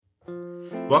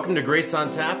Welcome to Grace on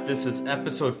Tap. This is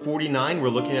episode 49. We're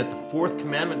looking at the fourth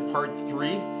commandment, part 3.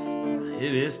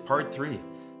 It is part 3.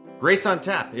 Grace on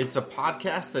Tap. It's a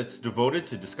podcast that's devoted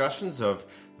to discussions of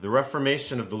the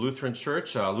Reformation of the Lutheran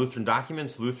Church, Lutheran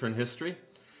documents, Lutheran history,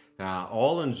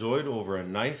 all enjoyed over a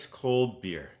nice cold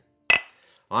beer.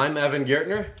 I'm Evan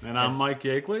Gertner. And I'm Mike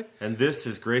Yakeley. And this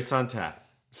is Grace on Tap.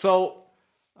 So,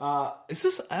 is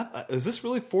this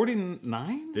really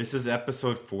 49? This is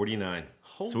episode 49.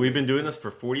 So we've been doing this for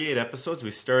 48 episodes.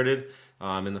 We started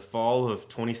in the fall of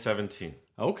 2017.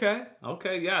 Okay,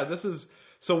 yeah. This is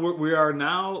so we are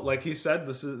now, like he said,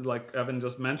 this is like Evan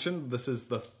just mentioned. This is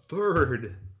the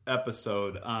third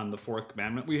episode on the fourth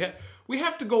commandment. We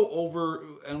have to go over,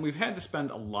 and we've had to spend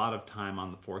a lot of time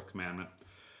on the fourth commandment,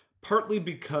 partly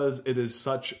because it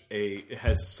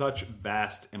has such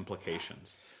vast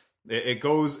implications. It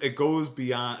goes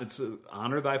beyond. It's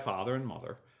honor thy father and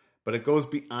mother. But it goes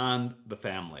beyond the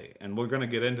family, and we're going to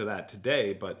get into that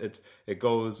today. But it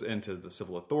goes into the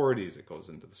civil authorities, it goes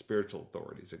into the spiritual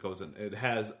authorities, it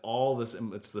has all this.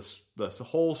 It's this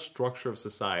whole structure of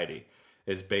society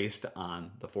is based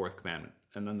on the fourth commandment.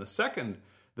 And then the second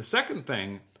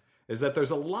thing is that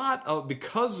there's a lot of,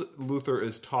 because Luther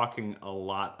is talking a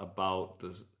lot about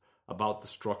the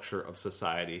structure of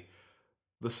society.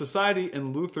 The society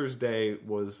in Luther's day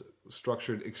was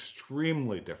structured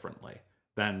extremely differently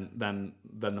than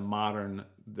the modern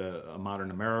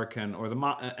American or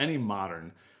any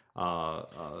modern.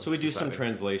 So we do some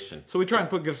translation. So we try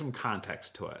and give some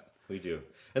context to it. We do,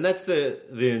 and that's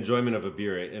the enjoyment of a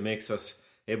beer. It makes us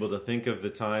able to think of the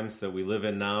times that we live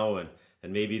in now, and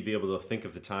maybe be able to think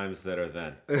of the times that are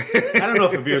then. I don't know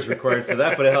if a beer is required for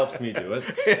that, but it helps me do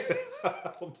it.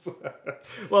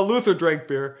 Well, Luther drank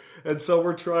beer, and so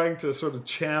we're trying to sort of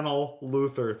channel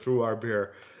Luther through our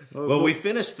beer. Well, we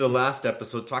finished the last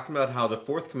episode talking about how the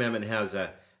fourth commandment has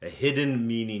a hidden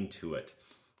meaning to it.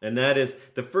 And that is,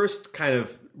 the first kind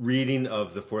of reading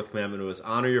of the fourth commandment was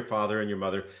honor your father and your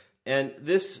mother. And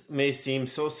this may seem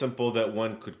so simple that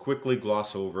one could quickly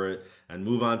gloss over it and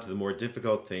move on to the more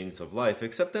difficult things of life,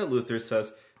 except that Luther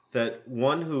says that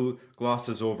one who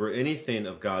glosses over anything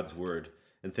of God's word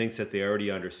and thinks that they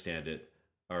already understand it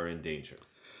are in danger.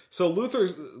 So Luther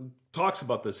talks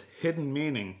about this hidden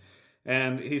meaning,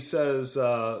 and he says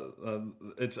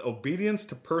it's obedience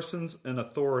to persons in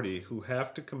authority who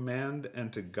have to command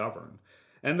and to govern.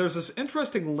 And there's this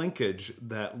interesting linkage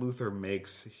that Luther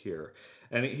makes here.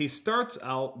 And he starts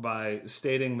out by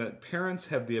stating that parents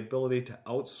have the ability to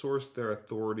outsource their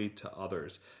authority to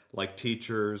others, like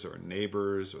teachers or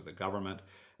neighbors or the government.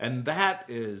 And that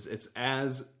is, it's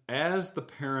as the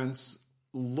parents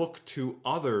look to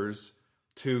others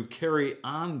to carry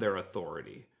on their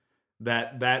authority,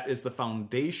 that is the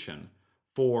foundation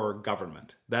for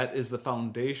government. That is the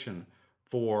foundation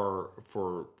for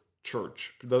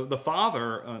church. The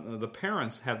father, the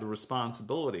parents have the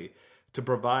responsibility to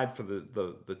provide for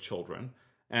the children,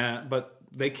 but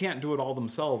they can't do it all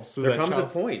themselves. There comes a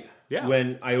point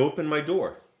when I open my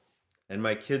door and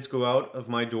my kids go out of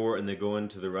my door and they go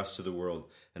into the rest of the world,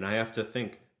 and I have to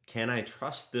think, can I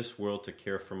trust this world to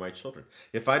care for my children?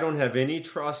 If I don't have any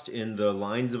trust in the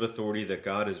lines of authority that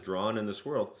God has drawn in this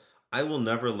world, I will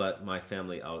never let my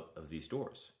family out of these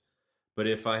doors. But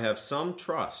if I have some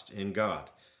trust in God,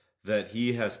 that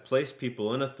he has placed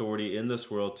people in authority in this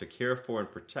world to care for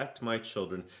and protect my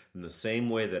children in the same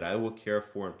way that I will care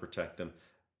for and protect them,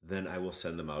 then I will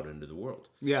send them out into the world.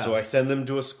 Yeah. So I send them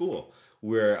to a school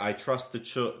where I trust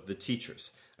the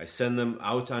teachers. I send them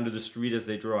out onto the street as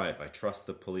they drive. I trust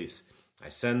the police. I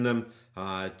send them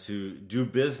to do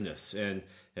business, and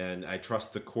I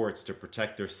trust the courts to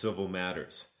protect their civil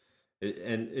matters.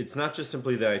 And it's not just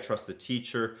simply that I trust the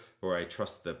teacher, or I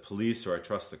trust the police, or I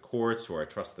trust the courts, or I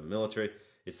trust the military.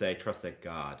 It's that I trust that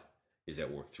God is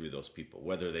at work through those people,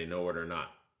 whether they know it or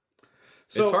not.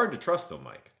 So, it's hard to trust, though,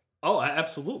 Mike. Oh,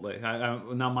 absolutely.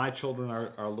 Now my children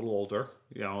are a little older.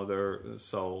 You know, they're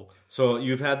so. So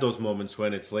you've had those moments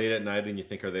when it's late at night and you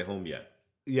think, are they home yet?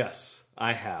 Yes,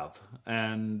 I have.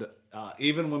 And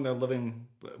even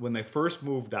when they first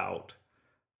moved out,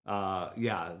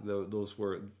 those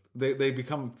were. They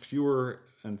become fewer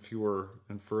and fewer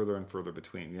and further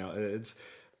between. You know,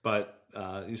 but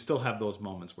you still have those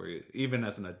moments where even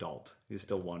as an adult, you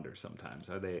still wonder sometimes,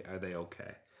 are they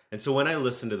okay? And so when I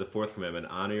listen to the fourth commandment,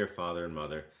 honor your father and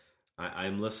mother,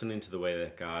 I'm listening to the way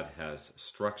that God has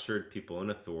structured people in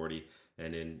authority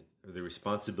and in the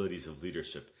responsibilities of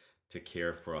leadership to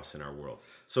care for us in our world.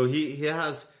 So he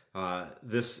has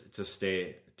this to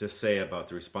say about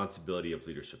the responsibility of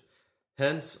leadership.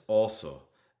 Hence also,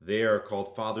 they are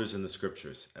called fathers in the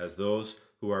scriptures, as those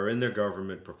who are in their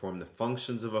government perform the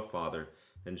functions of a father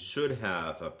and should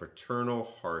have a paternal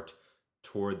heart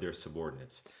toward their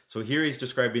subordinates. So here he's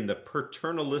describing the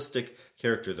paternalistic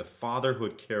character, the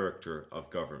fatherhood character of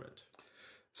government.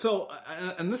 So,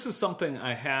 and this is something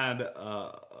I had,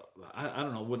 I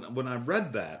don't know, when I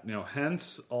read that,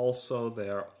 hence also they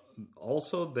are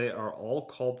all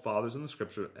called fathers in the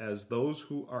scripture as those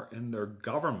who are in their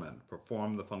government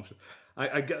perform the function.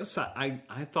 I guess I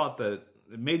thought that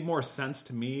it made more sense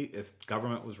to me if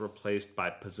government was replaced by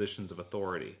positions of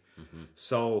authority. Mm-hmm.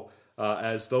 So,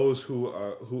 as those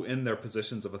who in their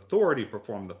positions of authority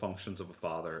perform the functions of a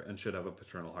father and should have a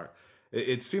paternal heart.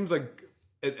 It seems like,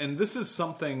 and this is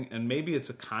something, and maybe it's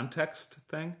a context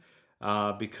thing,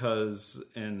 because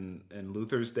in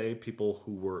Luther's day, people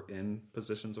who were in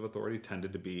positions of authority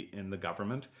tended to be in the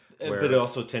government. But it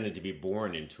also tended to be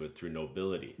born into it through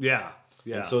nobility. Yeah.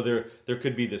 And so there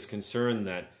could be this concern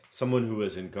that someone who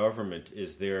is in government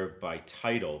is there by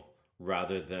title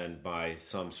rather than by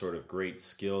some sort of great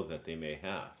skill that they may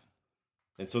have.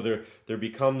 And so there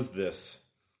becomes this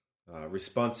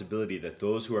responsibility that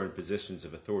those who are in positions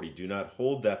of authority do not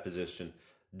hold that position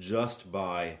just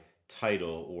by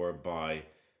title or by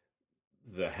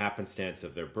the happenstance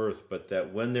of their birth, but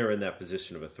that when they're in that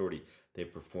position of authority, they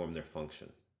perform their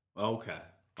function. Okay.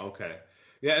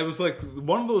 Yeah, it was like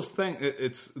one of those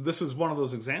things. This is one of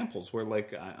those examples where,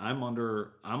 like, I'm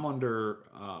under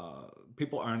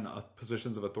people are in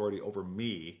positions of authority over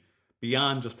me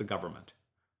beyond just the government.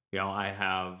 I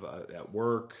have at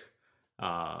work.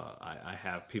 I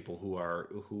have people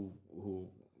who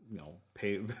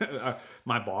pay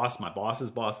my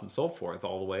boss's boss, and so forth,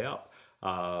 all the way up.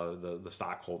 The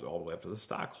stockholder, all the way up to the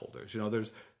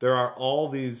stockholders. There are all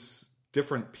these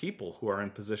different people who are in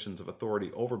positions of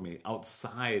authority over me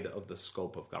outside of the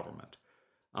scope of government.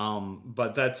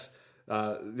 But that's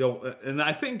and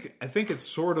I think it's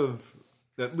sort of,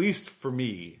 at least for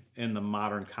me, in the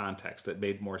modern context, it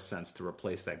made more sense to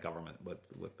replace that government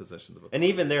with positions of authority. And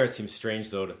even there, it seems strange,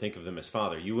 though, to think of them as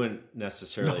father. You wouldn't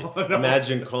necessarily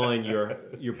imagine calling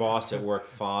your boss at work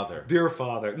father. Dear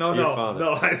father. No.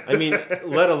 I mean,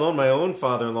 let alone my own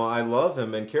father-in-law. I love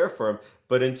him and care for him.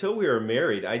 But until we were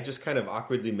married, I just kind of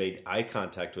awkwardly made eye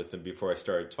contact with him before I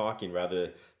started talking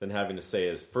rather than having to say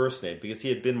his first name, because he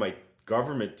had been my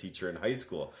government teacher in high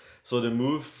school. So to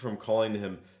move from calling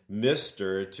him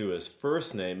Mr. to his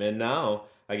first name, and now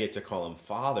I get to call him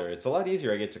father. It's a lot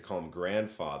easier. I get to call him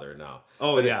grandfather now.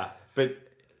 But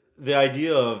the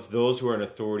idea of those who are in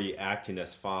authority acting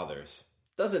as fathers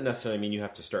doesn't necessarily mean you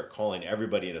have to start calling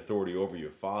everybody in authority over you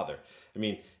father. I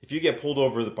mean, if you get pulled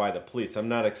over by the police, I'm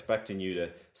not expecting you to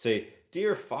say,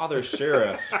 "Dear Father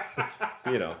Sheriff,"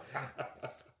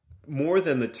 More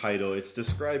than the title, it's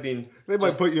describing... They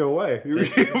might put you away.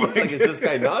 It's like, is this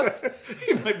guy nuts?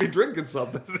 He might be drinking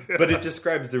something. But it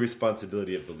describes the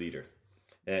responsibility of the leader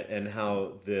and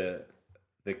how the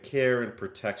care and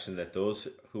protection that those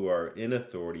who are in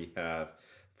authority have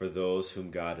for those whom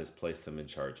God has placed them in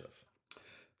charge of.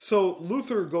 So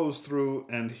Luther goes through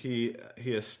and he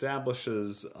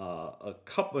establishes a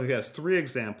couple. He has 3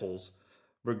 examples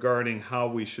regarding how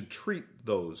we should treat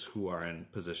those who are in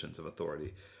positions of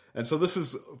authority. And so this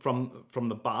is from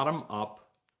the bottom up,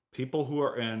 people who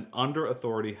are under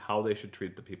authority, how they should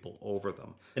treat the people over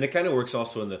them. And it kind of works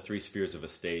also in the 3 spheres of a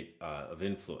state of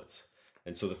influence.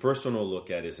 And so the first one we'll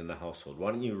look at is in the household.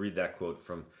 Why don't you read that quote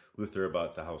from Luther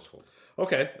about the household?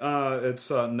 Okay. It's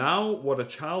now what a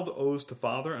child owes to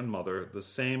father and mother, the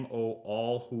same owe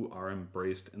all who are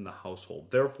embraced in the household.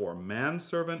 Therefore,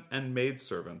 manservant and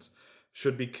maidservants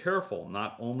should be careful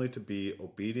not only to be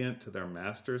obedient to their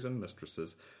masters and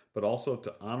mistresses, but also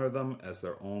to honor them as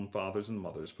their own fathers and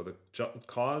mothers for the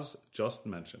cause just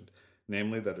mentioned,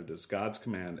 namely that it is God's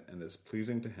command and is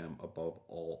pleasing to him above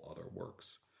all other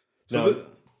works. So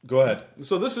go ahead.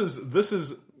 So this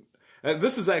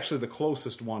is actually the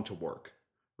closest one to work,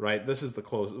 right? This is the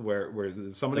closest where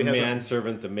somebody has the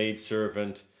manservant, the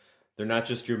maidservant. They're not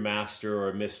just your master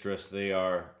or mistress; they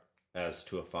are as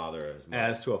to a father,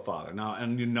 as to a father. Now,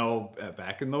 and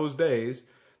back in those days,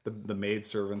 the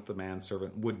maidservant, the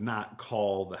manservant would not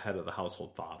call the head of the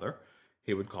household father.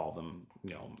 He would call them,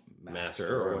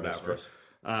 master or whatever.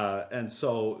 And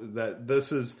so that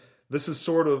this is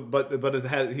sort of, but it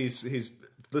has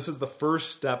this is the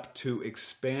first step to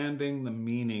expanding the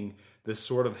meaning, this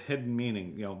sort of hidden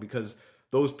meaning, because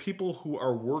those people who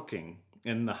are working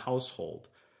in the household,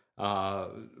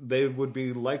 they would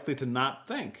be likely to not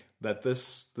think that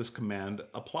this command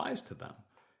applies to them.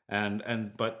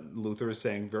 But Luther is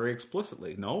saying very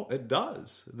explicitly, no, it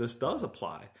does. This does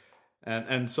apply.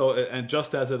 And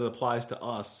just as it applies to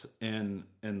us in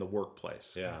the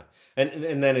workplace. Yeah.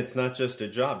 And then it's not just a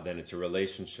job, then it's a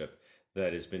relationship.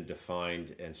 that has been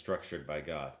defined and structured by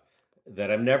God.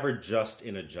 That I'm never just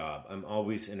in a job. I'm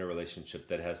always in a relationship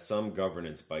that has some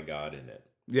governance by God in it.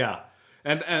 Yeah,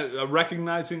 and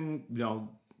recognizing,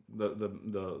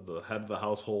 the head of the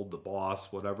household, the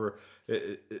boss, whatever,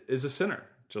 is a sinner,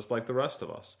 just like the rest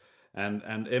of us,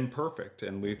 and imperfect.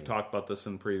 And we've talked about this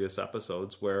in previous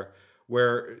episodes, where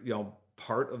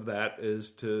part of that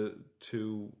is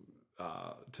to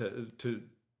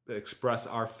express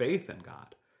our faith in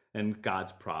God and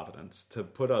God's providence, to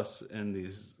put us in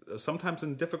these sometimes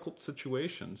in difficult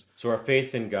situations. So our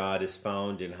faith in God is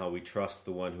found in how we trust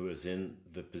the one who is in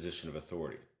the position of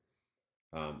authority.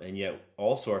 And yet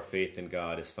also our faith in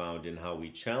God is found in how we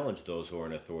challenge those who are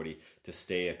in authority to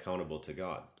stay accountable to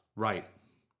God. Right.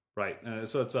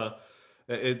 So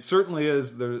it certainly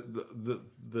is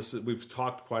this. We've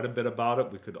talked quite a bit about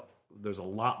it. There's a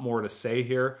lot more to say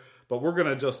here, but we're going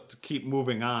to just keep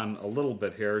moving on a little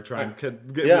bit here.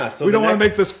 So we don't want to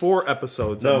make this 4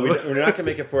 episodes. No, we're not going to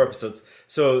make it 4 episodes.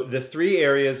 So the 3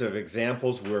 areas of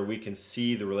examples where we can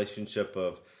see the relationship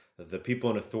of the people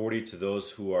in authority to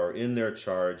those who are in their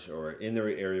charge or in their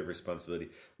area of responsibility.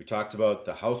 We talked about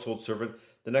the household servant.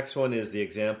 The next one is the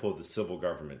example of the civil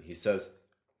government. He says,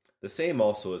 the same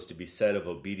also is to be said of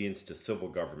obedience to civil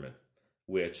government,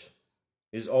 which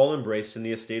is all embraced in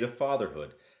the estate of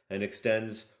fatherhood and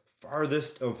extends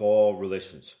farthest of all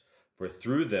relations. For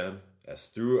through them, as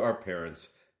through our parents,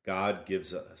 God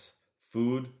gives us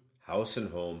food, house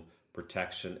and home,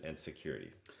 protection, and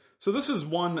security. So this is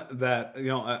one that,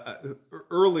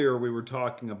 earlier we were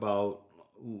talking about,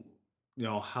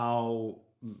 how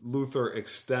Luther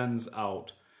extends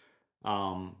out,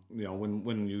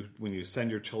 when you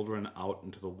send your children out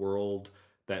into the world,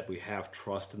 that we have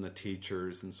trust in the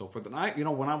teachers and so forth.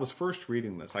 And when I was first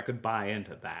reading this, I could buy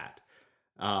into that.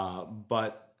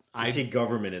 But to see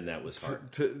government in that was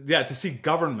hard. To see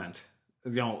government,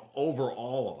 over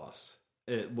all of us,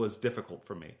 it was difficult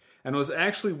for me. And it was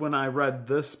actually when I read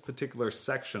this particular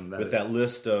section that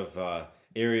list of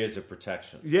areas of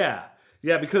protection. Yeah,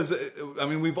 because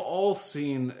we've all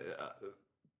seen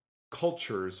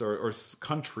cultures or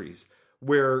countries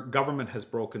where government has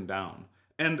broken down,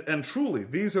 and truly,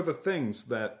 these are the things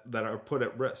that are put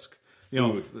at risk.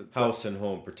 Food, house and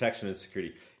home, protection and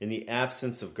security. In the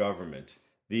absence of government,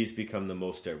 these become the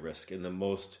most at risk and the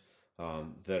most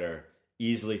that are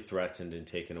easily threatened and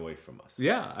taken away from us.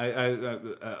 Yeah, I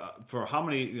for how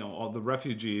many, all the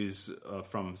refugees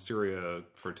from Syria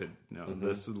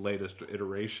this latest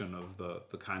iteration of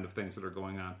the kind of things that are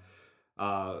going on,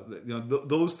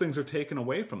 those things are taken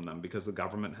away from them because the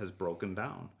government has broken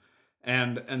down.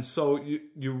 And so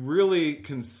you really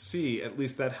can see, at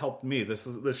least that helped me.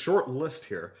 This short list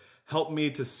here helped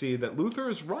me to see that Luther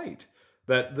is right.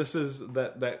 That this is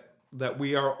that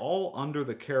we are all under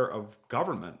the care of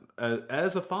government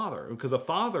as a father, because a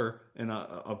father and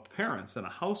a parents and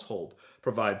a household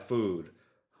provide food,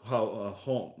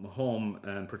 home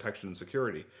and protection and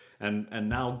security, and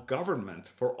now government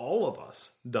for all of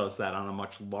us does that on a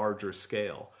much larger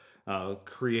scale.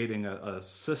 Creating a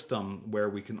system where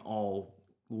we can all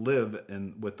live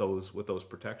with those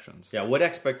protections. Yeah, what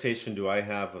expectation do I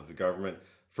have of the government?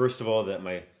 First of all,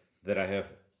 that I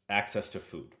have access to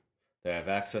food, that I have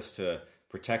access to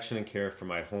protection and care for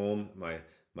my home,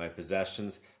 my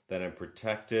possessions, that I'm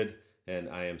protected and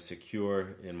I am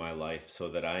secure in my life, so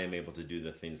that I am able to do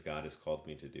the things God has called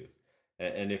me to do.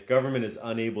 And if government is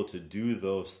unable to do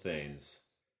those things,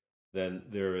 then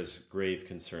there is grave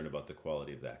concern about the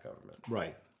quality of that government.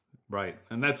 Right,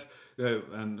 and that's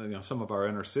some of our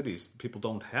inner cities, people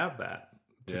don't have that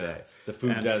today. Yeah, the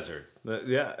food desert.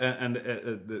 And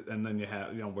then you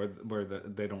have where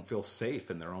they don't feel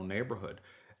safe in their own neighborhood,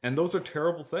 and those are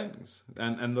terrible things.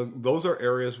 And those are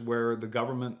areas where the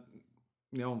government,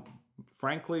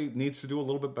 frankly, needs to do a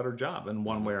little bit better job in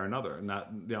one way or another.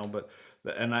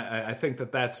 I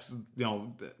think that's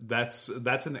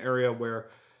an area where.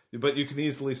 But you can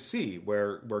easily see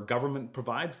where government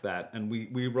provides that, and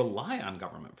we rely on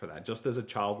government for that, just as a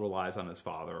child relies on his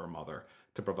father or mother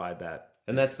to provide that.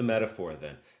 And that's the metaphor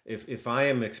then. If I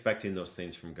am expecting those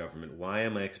things from government, why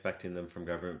am I expecting them from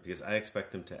government? Because I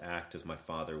expect them to act as my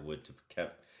father would to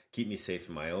keep me safe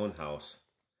in my own house.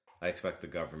 I expect the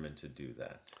government to do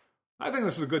that. I think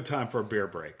this is a good time for a beer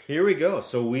break. Here we go.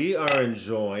 So we are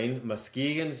enjoying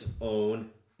Muskegon's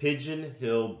own Pigeon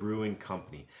Hill Brewing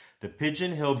Company. The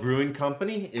Pigeon Hill Brewing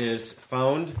Company is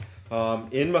found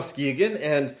in Muskegon,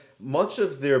 and much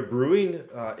of their brewing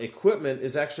equipment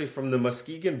is actually from the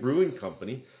Muskegon Brewing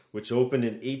Company, which opened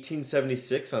in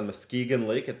 1876 on Muskegon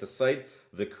Lake at the site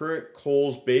of the current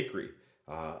Coles Bakery.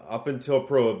 Up until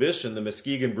Prohibition, the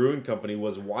Muskegon Brewing Company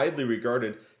was widely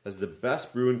regarded as the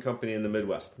best brewing company in the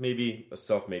Midwest. Maybe a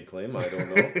self-made claim, I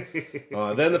don't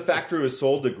know. Then the factory was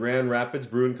sold to Grand Rapids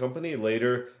Brewing Company.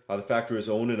 Later, the factory was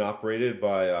owned and operated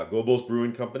by Goebel's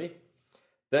Brewing Company.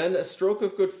 Then a stroke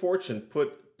of good fortune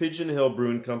put Pigeon Hill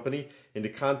Brewing Company into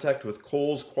contact with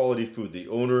Cole's Quality Food, the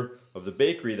owner of the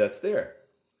bakery that's there.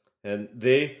 And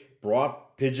they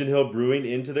brought Pigeon Hill Brewing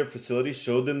into their facility,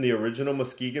 showed them the original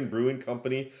Muskegon Brewing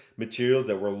Company materials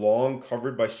that were long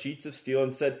covered by sheets of steel,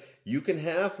 and said, you can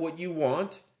have what you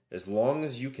want as long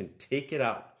as you can take it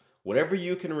out. Whatever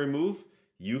you can remove,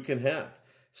 you can have.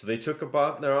 So they took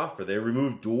about their offer. They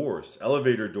removed doors,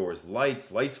 elevator doors,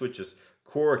 lights, light switches,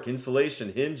 cork,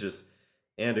 insulation, hinges,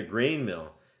 and a grain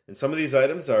mill. And some of these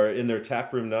items are in their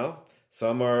tap room now.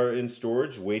 Some are in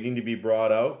storage, waiting to be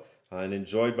brought out and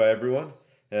enjoyed by everyone.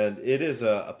 And it is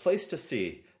a place to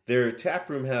see. Their tap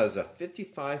room has a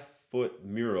 55-foot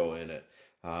mural in it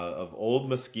of old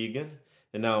Muskegon.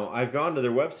 And now I've gone to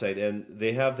their website, and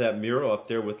they have that mural up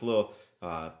there with little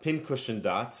pincushion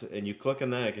dots. And you click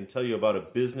on that, I can tell you about a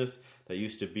business that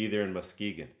used to be there in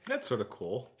Muskegon. That's sort of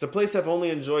cool. It's a place I've only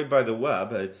enjoyed by the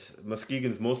web.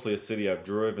 Muskegon's mostly a city I've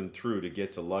driven through to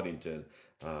get to Ludington.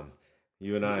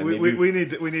 You and I, we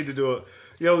need to do it.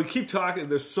 We keep talking.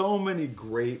 There's so many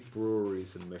great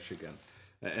breweries in Michigan,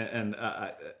 and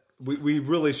we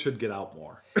really should get out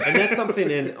more. And that's something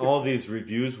in all these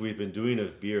reviews we've been doing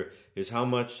of beer is how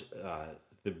much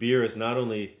the beer is not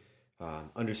only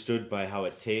understood by how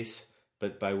it tastes,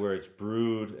 but by where it's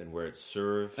brewed and where it's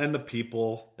served, and the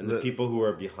people, the people who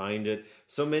are behind it.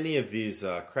 So many of these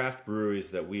craft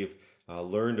breweries that we've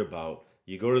learned about.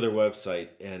 You go to their website,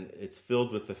 and it's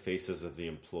filled with the faces of the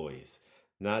employees,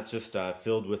 not just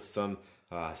filled with some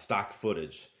stock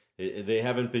footage. They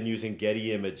haven't been using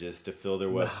Getty Images to fill their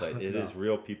website. It is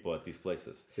real people at these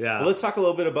places. Yeah. Well, let's talk a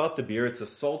little bit about the beer. It's a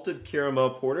salted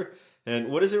caramel porter. And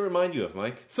what does it remind you of,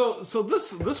 Mike? So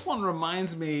this one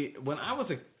reminds me when I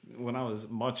was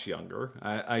much younger.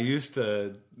 I used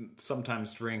to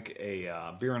sometimes drink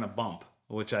a beer in a bump,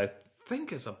 which I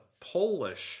think is a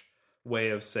Polish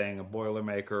way of saying a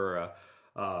Boilermaker.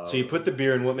 So you put the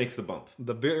beer in. What makes the bump?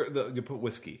 The beer. You put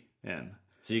whiskey in.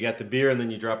 So you got the beer, and then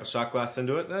you drop a shot glass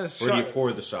into it, or do you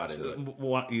pour the shot into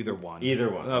it? Either one.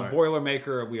 Either one. Right.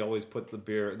 Boilermaker, we always put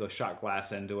the shot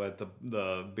glass into it.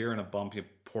 The beer in a bump, you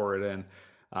pour it in.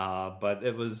 But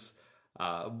it was.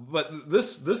 But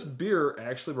this beer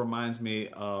actually reminds me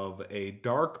of a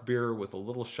dark beer with a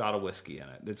little shot of whiskey in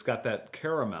it. It's got that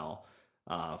caramel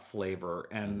flavor,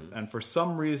 and for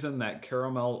some reason that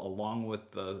caramel, along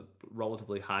with the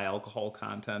relatively high alcohol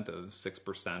content of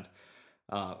 6%,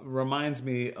 reminds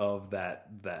me of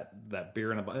that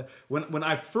beer in a. When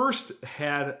I first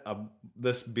had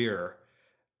this beer,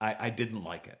 I didn't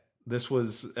like it. This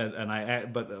was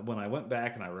but when I went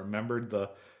back and I remembered the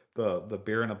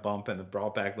beer in a bump, and it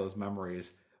brought back those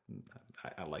memories.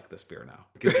 I like this beer now.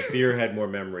 Because the beer had more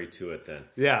memory to it then.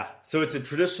 Yeah. So it's a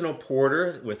traditional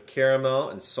porter with caramel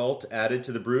and salt added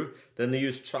to the brew. Then they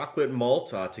use chocolate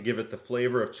malt to give it the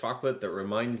flavor of chocolate that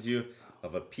reminds you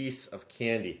of a piece of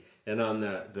candy. And on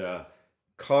the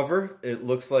cover, it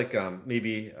looks like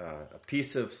maybe a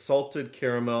piece of salted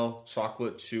caramel,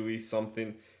 chocolate, chewy,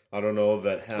 something, I don't know,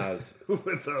 that has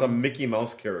some Mickey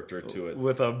Mouse character to it.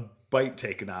 With a bite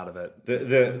taken out of it.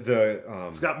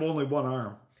 It's got only one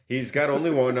arm. He's got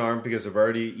only one arm because I've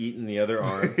already eaten the other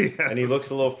arm, and he looks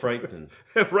a little frightened.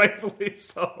 Rightfully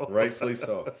so. Rightfully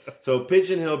so. So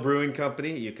Pigeon Hill Brewing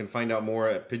Company, you can find out more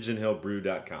at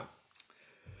pigeonhillbrew.com.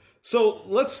 So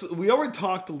we already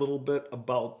talked a little bit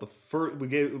about the first.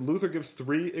 Luther gives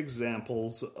 3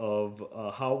 examples of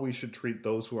how we should treat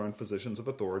those who are in positions of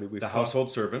authority. The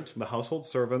household servant. The household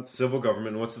servant. Civil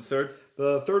government. And what's the third?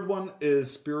 The third one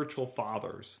is spiritual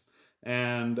fathers.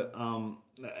 And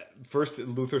first,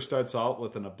 Luther starts out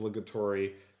with an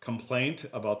obligatory complaint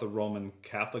about the Roman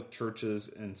Catholic Church's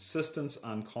insistence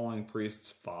on calling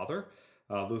priests father.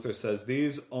 Luther says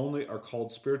these only are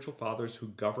called spiritual fathers who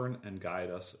govern and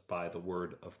guide us by the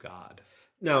word of God.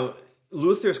 Now,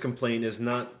 Luther's complaint is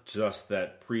not just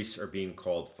that priests are being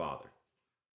called father,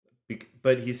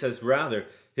 but he says rather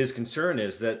his concern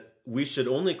is that we should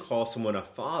only call someone a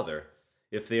father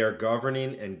if they are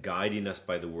governing and guiding us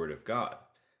by the word of God.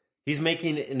 He's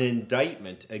making an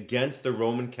indictment against the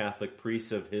Roman Catholic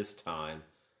priests of his time,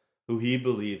 who he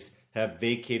believes have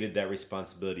vacated that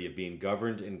responsibility of being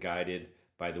governed and guided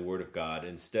by the word of God,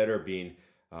 instead are being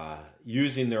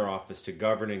using their office to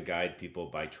govern and guide people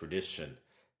by tradition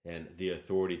and the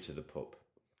authority to the Pope.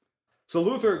 So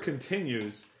Luther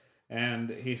continues, and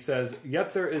he says,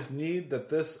 "Yet there is need that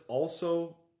this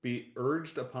also be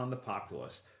urged upon the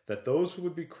populace that those who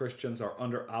would be Christians are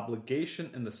under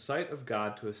obligation in the sight of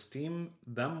God to esteem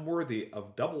them worthy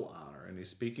of double honor. And he's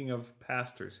speaking of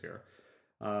pastors here,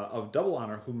 of double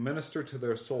honor, who minister to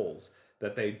their souls,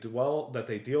 that they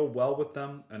deal well with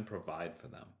them and provide for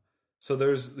them. So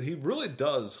he really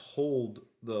does hold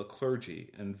the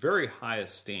clergy in very high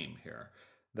esteem here.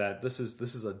 That this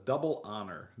is a double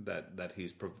honor that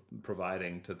he's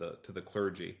providing to the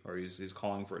clergy, or he's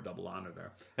calling for a double honor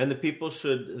there. And the people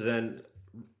should then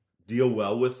deal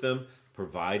well with them,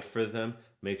 provide for them,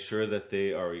 make sure that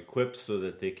they are equipped so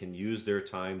that they can use their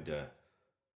time to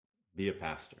be a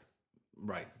pastor.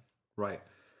 Right.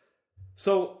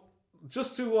 So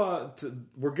just to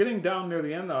we're getting down near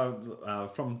the end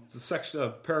from the section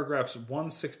of paragraphs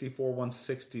 164,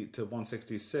 160 to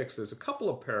 166. There's a couple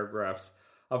of paragraphs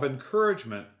of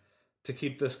encouragement to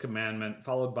keep this commandment,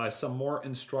 followed by some more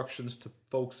instructions to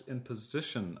folks in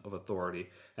position of authority,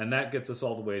 and that gets us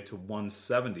all the way to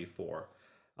 174.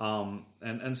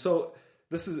 And so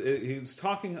he's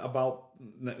talking about.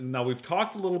 Now, we've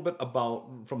talked a little bit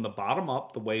about, from the bottom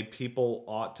up, the way people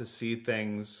ought to see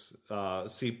things,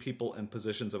 see people in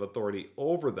positions of authority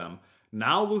over them.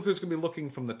 Now Luther's going to be looking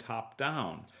from the top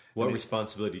down. What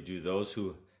responsibility do those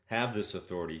who have this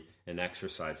authority in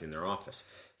exercising their office?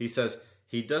 He says,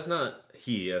 he,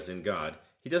 as in God,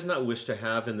 he does not wish to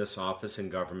have in this office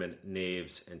and government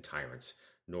knaves and tyrants,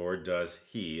 nor does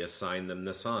he assign them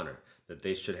this honor, that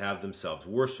they should have themselves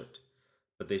worshipped.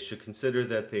 But they should consider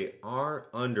that they are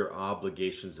under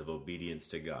obligations of obedience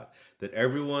to God, that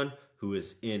everyone who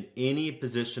is in any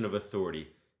position of authority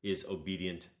is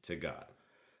obedient to God.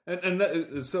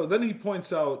 So then he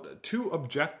points out two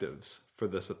objectives for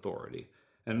this authority.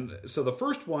 And so the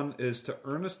first one is to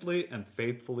earnestly and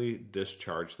faithfully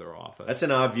discharge their office. That's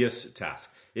an obvious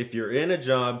task. If you're in a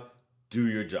job, do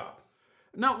your job.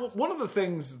 Now, one of the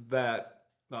things that...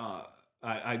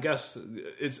 I guess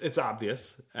it's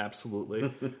obvious,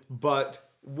 absolutely. But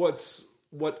what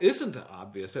isn't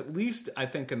obvious, at least I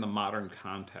think in the modern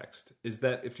context, is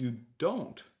that if you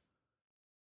don't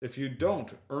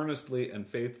earnestly and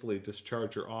faithfully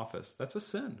discharge your office, that's a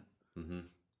sin. Mm-hmm.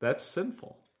 That's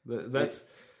sinful. That's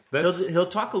He'll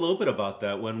talk a little bit about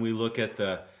that when we look at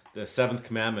the seventh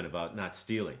commandment about not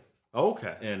stealing.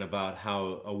 Okay. And about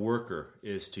how a worker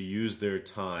is to use their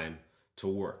time to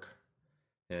work.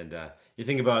 And you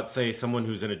think about, say, someone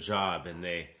who's in a job and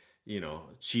they,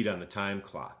 cheat on the time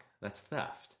clock. That's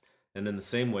theft. And in the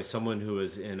same way, someone who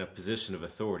is in a position of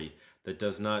authority that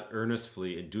does not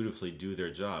earnestly and dutifully do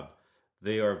their job,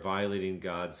 they are violating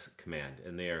God's command.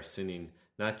 And they are sinning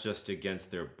not just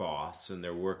against their boss and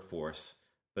their workforce,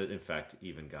 but in fact,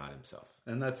 even God himself.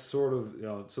 And that's sort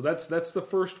of, so that's the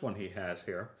first one he has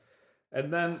here.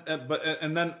 And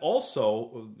then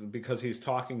also, because he's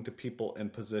talking to people in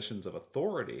positions of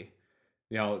authority,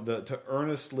 to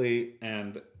earnestly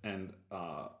and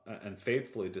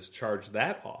faithfully discharge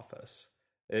that office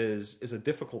is a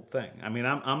difficult thing. I mean,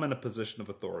 I'm in a position of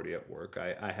authority at work.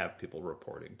 I have people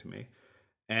reporting to me,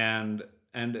 and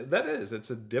it's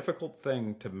a difficult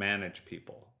thing to manage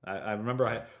people. I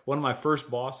remember one of my first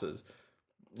bosses.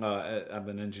 I'm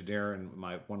an engineer, and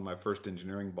one of my first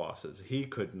engineering bosses, he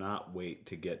could not wait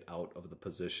to get out of the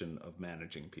position of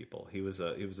managing people. He was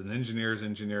an engineer's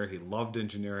engineer. He loved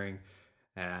engineering,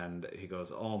 and he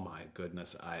goes, "Oh my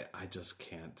goodness, I just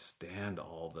can't stand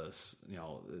all this.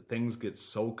 Things get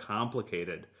so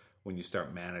complicated when you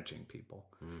start managing people."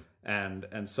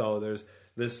 And so there's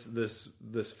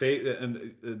this faith,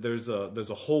 and there's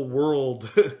a whole world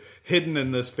hidden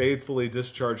in this faithfully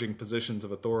discharging positions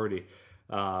of authority.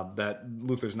 That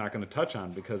Luther's not going to touch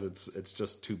on because it's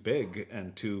just too big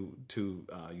and too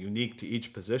unique to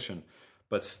each position,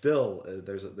 but still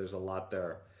there's a lot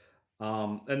there.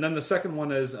 And then the second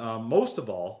one is most of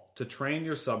all to train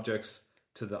your subjects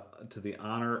to the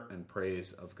honor and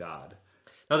praise of God.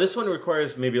 Now this one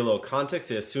requires maybe a little context.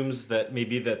 It assumes that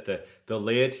maybe that the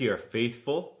laity are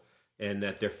faithful and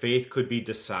that their faith could be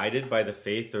decided by the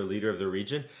faith or leader of the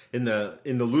region. In the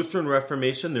Lutheran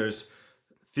Reformation, there's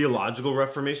theological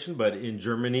reformation, but in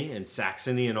Germany and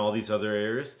Saxony and all these other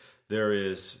areas, there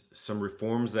is some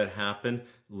reforms that happen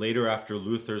later after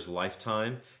Luther's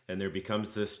lifetime, and there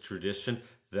becomes this tradition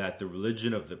that the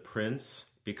religion of the prince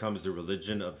becomes the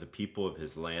religion of the people of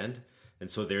his land. And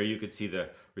so there you could see the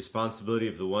responsibility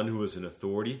of the one who is in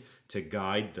authority to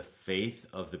guide the faith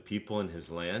of the people in his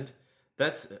land.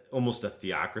 That's almost a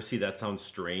theocracy. That sounds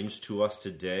strange to us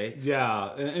today.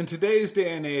 Yeah, in today's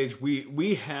day and age,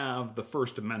 we have the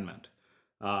First Amendment,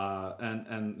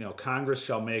 and Congress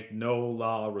shall make no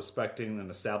law respecting an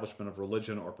establishment of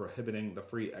religion or prohibiting the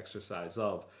free exercise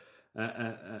of.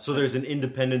 So there's an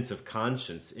independence of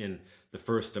conscience in the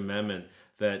First Amendment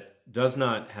that does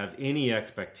not have any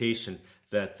expectation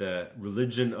that the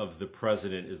religion of the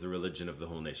president is the religion of the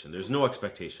whole nation. There's no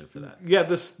expectation for that. Yeah,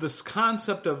 this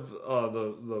concept of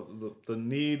the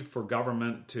need for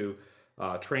government to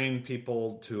train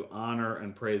people to honor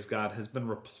and praise God has been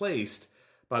replaced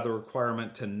by the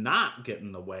requirement to not get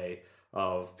in the way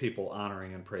of people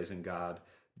honoring and praising God,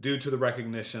 due to the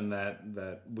recognition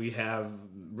that we have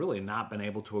really not been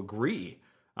able to agree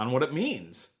on what it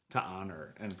means to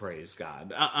honor and praise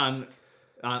God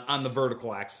on the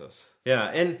vertical axis. Yeah,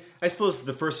 and I suppose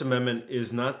the First Amendment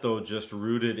is not, though, just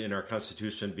rooted in our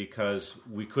Constitution because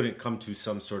we couldn't come to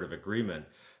some sort of agreement,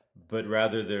 but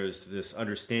rather there's this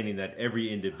understanding that every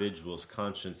individual's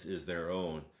conscience is their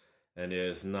own and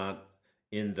is not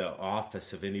in the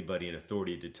office of anybody in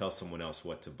authority to tell someone else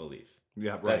what to believe.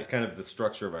 Yeah, right. That's kind of the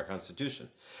structure of our Constitution.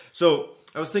 So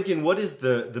I was thinking, what is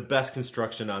the best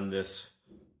construction on this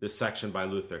section by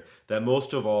Luther? That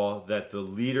most of all, that the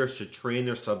leader should train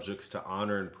their subjects to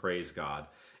honor and praise God.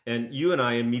 And you and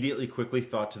I immediately quickly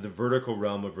thought to the vertical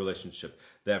realm of relationship,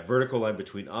 that vertical line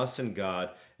between us and God.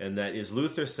 And that is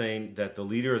Luther saying that the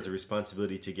leader has a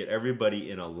responsibility to get everybody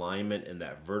in alignment in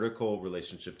that vertical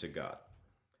relationship to God.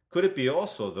 Could it be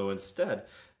also, though, instead,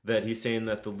 that he's saying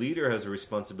that the leader has a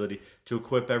responsibility to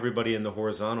equip everybody in the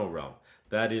horizontal realm?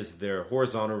 That is, their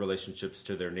horizontal relationships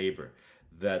to their neighbor.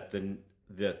 That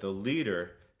the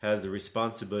leader has the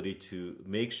responsibility to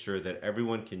make sure that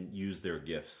everyone can use their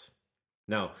gifts.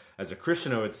 Now, as a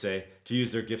Christian, I would say to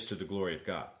use their gifts to the glory of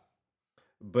God.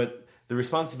 But the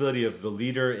responsibility of the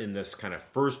leader in this kind of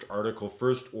first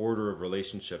order of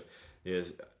relationship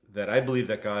is that I believe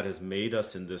that God has made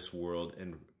us in this world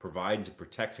and provides and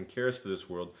protects and cares for this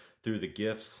world through the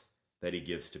gifts that he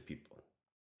gives to people.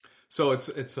 So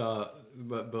it's I'll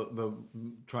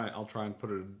try and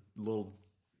put it a little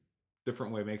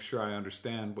different way, make sure I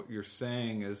understand. What you're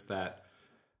saying is that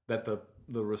the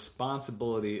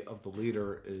responsibility of the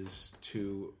leader is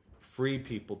to free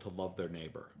people to love their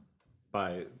neighbor.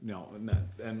 By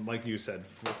and like you said,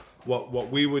 what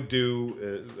we would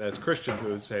do as Christians,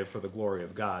 we would say for the glory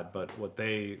of God. But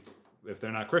if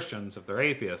they're not Christians, if they're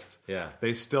atheists,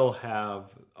 they still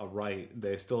have a right.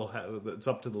 They still have. It's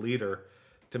up to the leader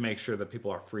to make sure that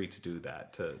people are free to do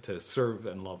that, to serve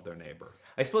and love their neighbor.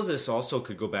 I suppose this also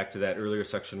could go back to that earlier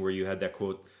section where you had that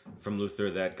quote from Luther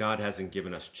that God hasn't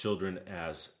given us children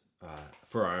as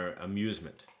for our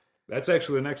amusement. That's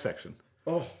actually the next section.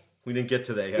 Oh. We didn't get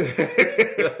to that yet.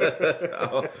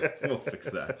 We'll fix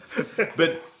that.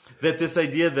 But that this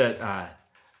idea that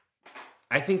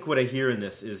I think what I hear in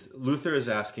this is Luther is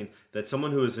asking that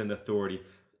someone who is in authority,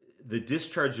 the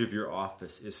discharge of your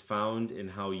office is found in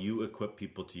how you equip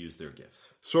people to use their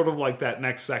gifts. Sort of like that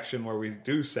next section where we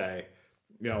do say,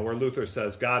 where Luther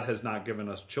says, God has not given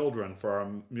us children for our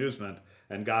amusement,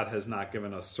 and God has not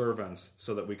given us servants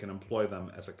so that we can employ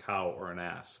them as a cow or an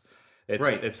ass.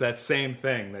 It's that same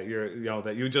thing that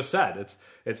that you just said.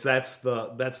 That's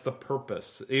the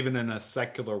purpose, even in a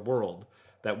secular world,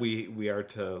 that we are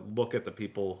to look at the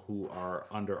people who are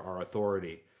under our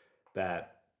authority,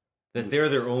 that they're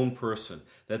their own person,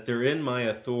 that they're in my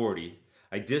authority.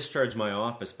 I discharge my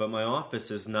office, but my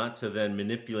office is not to then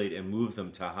manipulate and move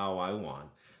them to how I want.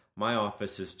 My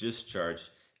office is discharged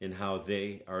in how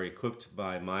they are equipped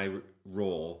by my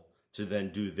role to then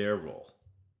do their role.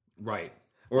 Right.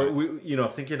 Or,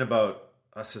 thinking about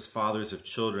us as fathers of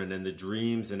children and the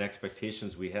dreams and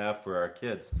expectations we have for our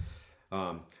kids,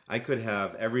 I could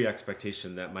have every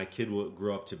expectation that my kid will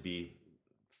grow up to be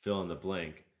fill in the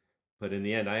blank. But in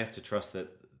the end, I have to trust that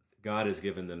God has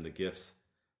given them the gifts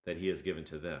that he has given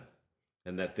to them.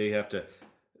 And that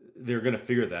they're going to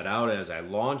figure that out as I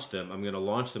launch them. I'm going to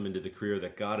launch them into the career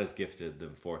that God has gifted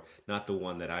them for, not the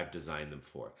one that I've designed them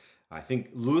for. I think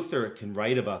Luther can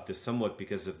write about this somewhat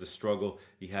because of the struggle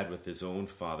he had with his own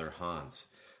father, Hans.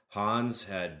 Hans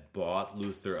had bought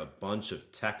Luther a bunch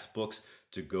of textbooks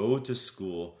to go to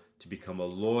school to become a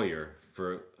lawyer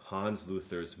for Hans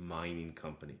Luther's mining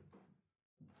company.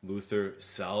 Luther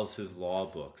sells his law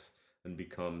books and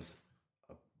becomes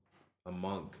a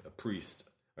monk, a priest,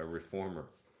 a reformer.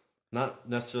 Not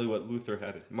necessarily what Luther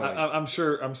had in mind. I'm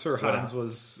sure Hans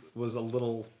was a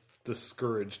little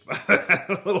discouraged by that,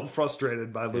 a little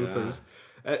frustrated by Luther's,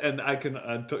 and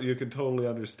you can totally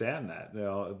understand that.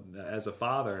 As a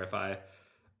father, if I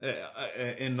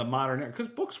in the modern era, because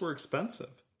books were expensive.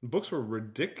 Books were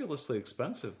ridiculously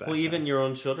expensive back then. Even your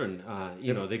own children,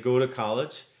 they go to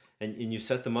college and you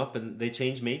set them up and they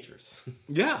change majors.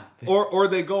 Yeah, or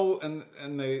they go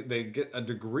and they get a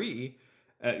degree.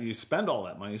 You spend all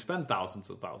that money. You spend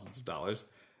thousands of dollars.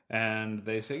 and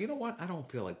they say, you know what, I don't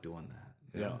feel like doing that.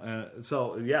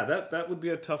 That would be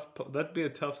a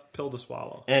tough pill to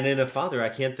swallow. And in a father, I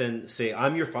can't then say,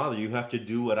 I'm your father, you have to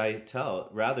do what I tell.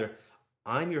 Rather,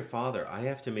 I'm your father. I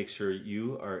have to make sure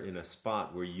you are in a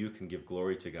spot where you can give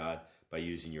glory to God by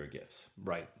using your gifts.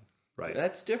 Right.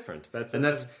 That's different.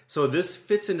 So this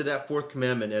fits into that fourth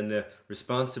commandment, and the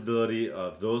responsibility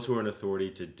of those who are in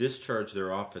authority to discharge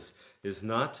their office is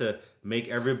not to make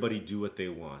everybody do what they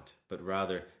want, but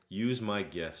rather use my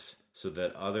gifts so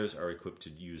that others are equipped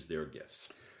to use their gifts.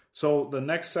 So the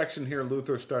next section here,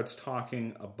 Luther starts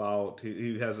talking about,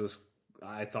 he has this,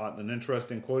 I thought, an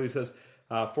interesting quote. He says,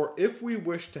 for if we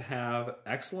wish to have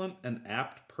excellent and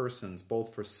apt persons,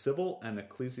 both for civil and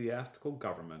ecclesiastical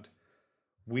government,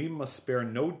 we must spare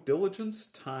no diligence,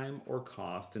 time, or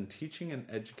cost in teaching and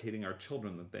educating our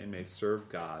children that they may serve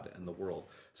God and the world.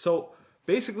 So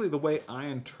basically, the way I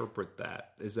interpret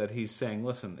that is that he's saying,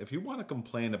 listen, if you want to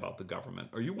complain about the government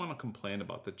or you want to complain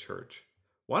about the church,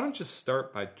 why don't you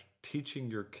start by teaching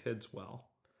your kids well?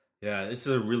 Yeah, this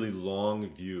is a really long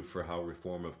view for how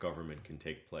reform of government can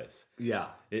take place. Yeah.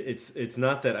 It's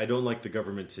not that I don't like the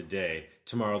government today,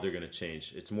 tomorrow they're going to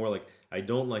change. It's more like, I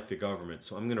don't like the government,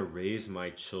 so I'm going to raise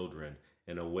my children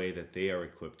in a way that they are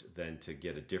equipped then to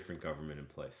get a different government in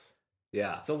place.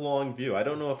 Yeah. It's a long view. I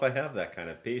don't know if I have that kind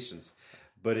of patience,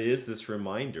 but it is this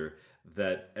reminder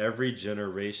that every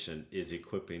generation is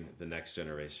equipping the next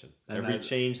generation. And every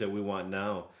change that we want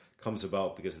now comes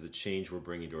about because of the change we're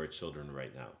bringing to our children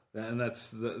right now. And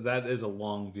that is a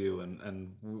long view,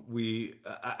 and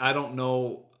I don't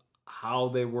know how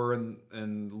they were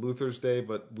in Luther's day,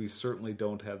 but we certainly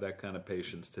don't have that kind of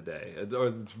patience today. Or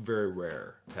it's very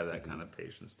rare to have that kind of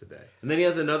patience today. And then he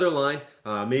has another line,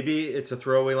 maybe it's a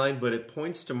throwaway line, but it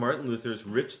points to Martin Luther's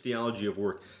rich theology of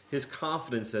work, his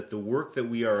confidence that the work that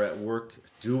we are at work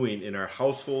doing in our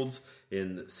households,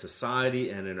 in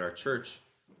society, and in our church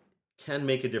can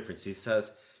make a difference. He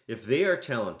says, if they are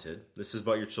talented, this is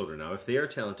about your children now, if they are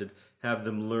talented, have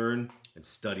them learn and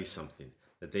study something,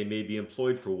 that they may be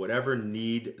employed for whatever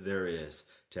need there is,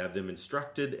 to have them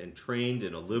instructed and trained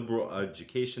in a liberal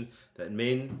education, that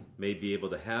men may be able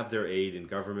to have their aid in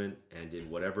government and in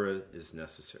whatever is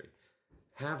necessary.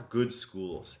 Have good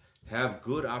schools. Have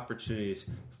good opportunities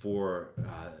for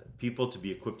people to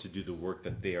be equipped to do the work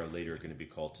that they are later going to be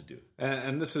called to do.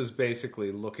 And this is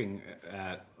basically looking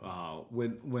at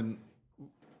when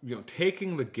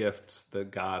taking the gifts that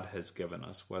God has given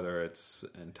us, whether it's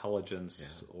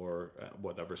intelligence or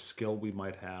whatever skill we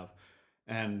might have,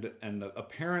 and a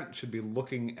parent should be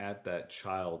looking at that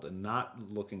child and not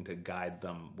looking to guide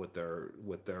them with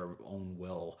their own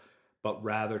will, but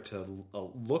rather to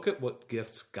look at what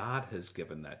gifts God has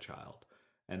given that child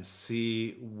and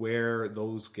see where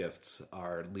those gifts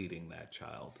are leading that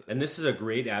child. And this is a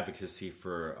great advocacy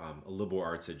for a liberal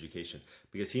arts education,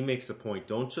 because he makes the point,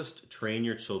 don't just train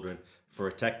your children for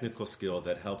a technical skill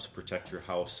that helps protect your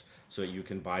house so that you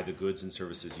can buy the goods and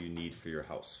services you need for your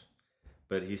house.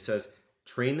 But he says,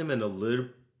 train them in a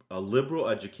liberal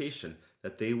education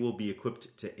that they will be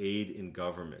equipped to aid in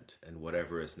government and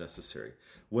whatever is necessary.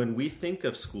 When we think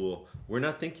of school, we're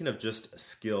not thinking of just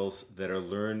skills that are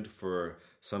learned for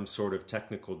some sort of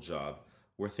technical job.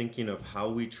 We're thinking of how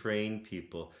we train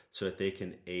people so that they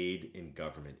can aid in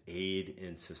government, aid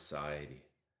in society.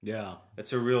 Yeah.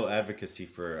 That's a real advocacy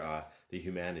for the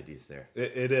humanities there.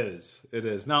 It is. It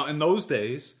is. Now, in those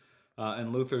days,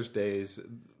 in Luther's days,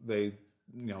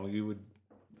 you would,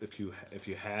 if you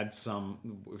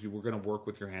were going to work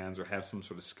with your hands or have some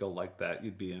sort of skill like that,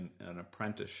 you'd be in an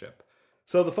apprenticeship.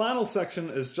 So the final section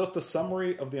is just a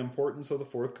summary of the importance of the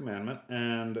fourth commandment,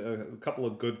 and a couple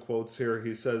of good quotes here.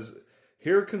 He says,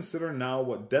 "Here consider now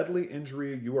what deadly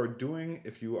injury you are doing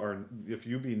if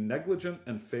you be negligent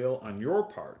and fail on your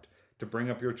part to bring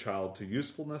up your child to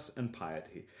usefulness and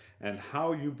piety, and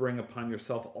how you bring upon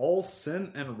yourself all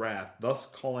sin and wrath,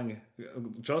 thus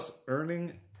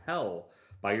earning hell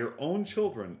by your own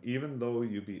children, even though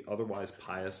you be otherwise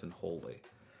pious and holy."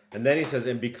 And then he says,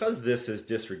 and because this is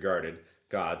disregarded,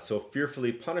 God so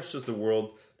fearfully punishes the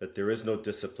world that there is no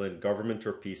discipline, government,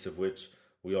 or peace of which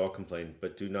we all complain,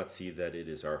 but do not see that it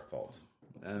is our fault.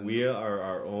 And we are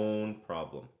our own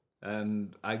problem.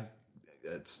 And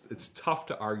it's tough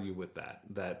to argue with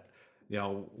that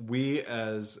we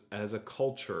as a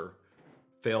culture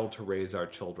fail to raise our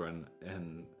children.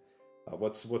 And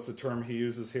what's the term he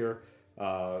uses here?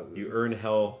 You earn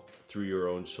hell through your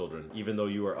own children. Even though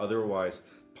you are otherwise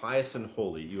pious and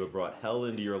holy, you have brought hell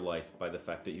into your life by the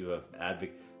fact that you have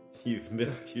You've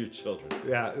missed your children.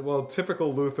 Yeah, well,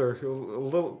 typical Luther, a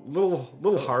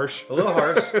little harsh. A little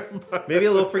harsh. Maybe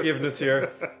a little forgiveness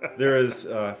here. There is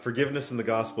forgiveness in the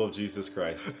gospel of Jesus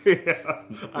Christ. Yeah,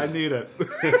 I need it.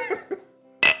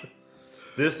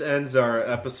 This ends our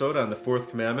episode on the Fourth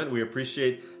Commandment. We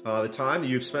appreciate the time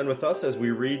you've spent with us as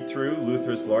we read through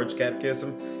Luther's Large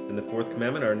Catechism and the Fourth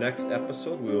Commandment. Our next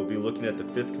episode, we will be looking at the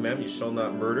Fifth Commandment, you shall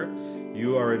not murder.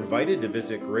 You are invited to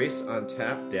visit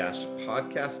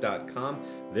graceontap-podcast.com.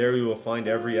 There you will find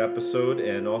every episode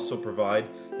and also provide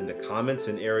in the comments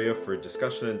an area for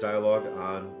discussion and dialogue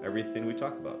on everything we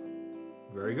talk about.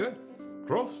 Very good.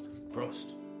 Prost.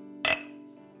 Prost.